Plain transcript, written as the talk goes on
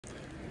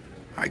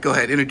All right, go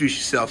ahead. Introduce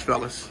yourselves,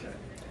 fellas.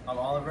 I'm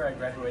Oliver. I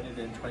graduated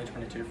in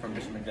 2022 from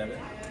Bishop McDevitt.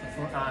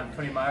 I'm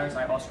Tony Myers.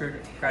 I also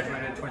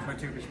graduated in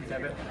 2022 Bishop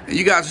McDevitt. And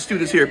you guys are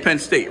students here at Penn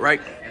State,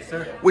 right? Yes,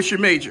 sir. What's your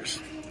majors?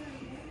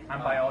 I'm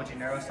biology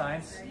and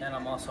neuroscience. And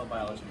I'm also a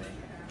biology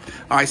major.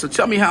 All right, so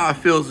tell me how it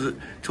feels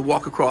to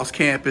walk across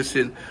campus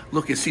and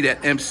look and see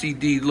that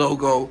MCD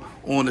logo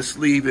on the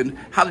sleeve, and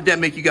how did that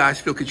make you guys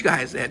feel? Because you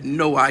guys had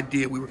no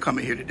idea we were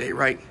coming here today,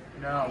 right?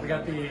 No, we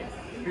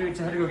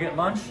just had to go get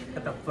lunch.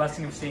 Got the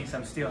blessing of seeing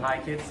some Steel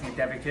High kids, some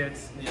McDevitt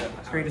kids. Yeah.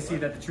 It's great to see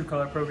that the True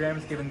Color program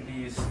is giving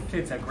these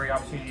kids a great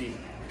opportunity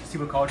to see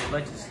what college would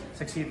like to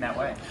succeed in that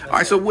way. All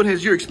right, so what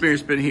has your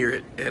experience been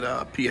here at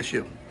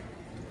PSU?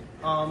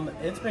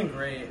 It's been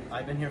great.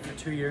 I've been here for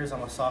 2 years.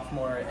 I'm a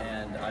sophomore,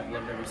 and I've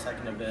loved every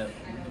second of it.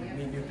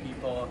 Meet new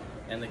people,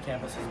 and the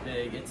campus is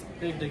big. It's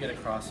big to get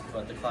across,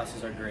 but the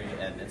classes are great,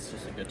 and it's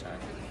just a good time.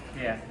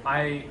 Yeah,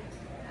 I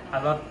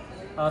love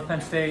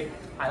Penn State.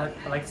 I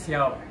like to see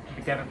how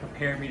McDevitt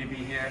prepared me to be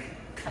here.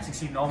 I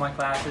succeed in all my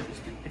classes.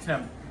 It's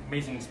an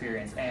amazing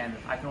experience, and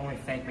I can only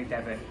thank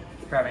McDevitt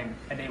for having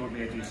enabled me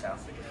to do so.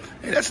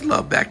 Hey, that's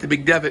love back to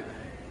McDevitt.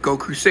 Go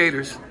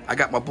Crusaders. I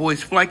got my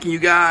boys flanking you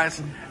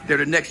guys. They're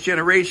the next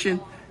generation.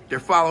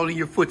 They're following in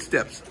your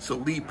footsteps. So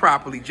lead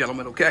properly,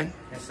 gentlemen, okay?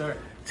 Yes, sir.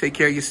 Take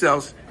care of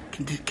yourselves.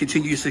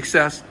 Continue your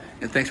success.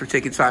 And thanks for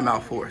taking time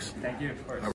out for us. Thank you, of course.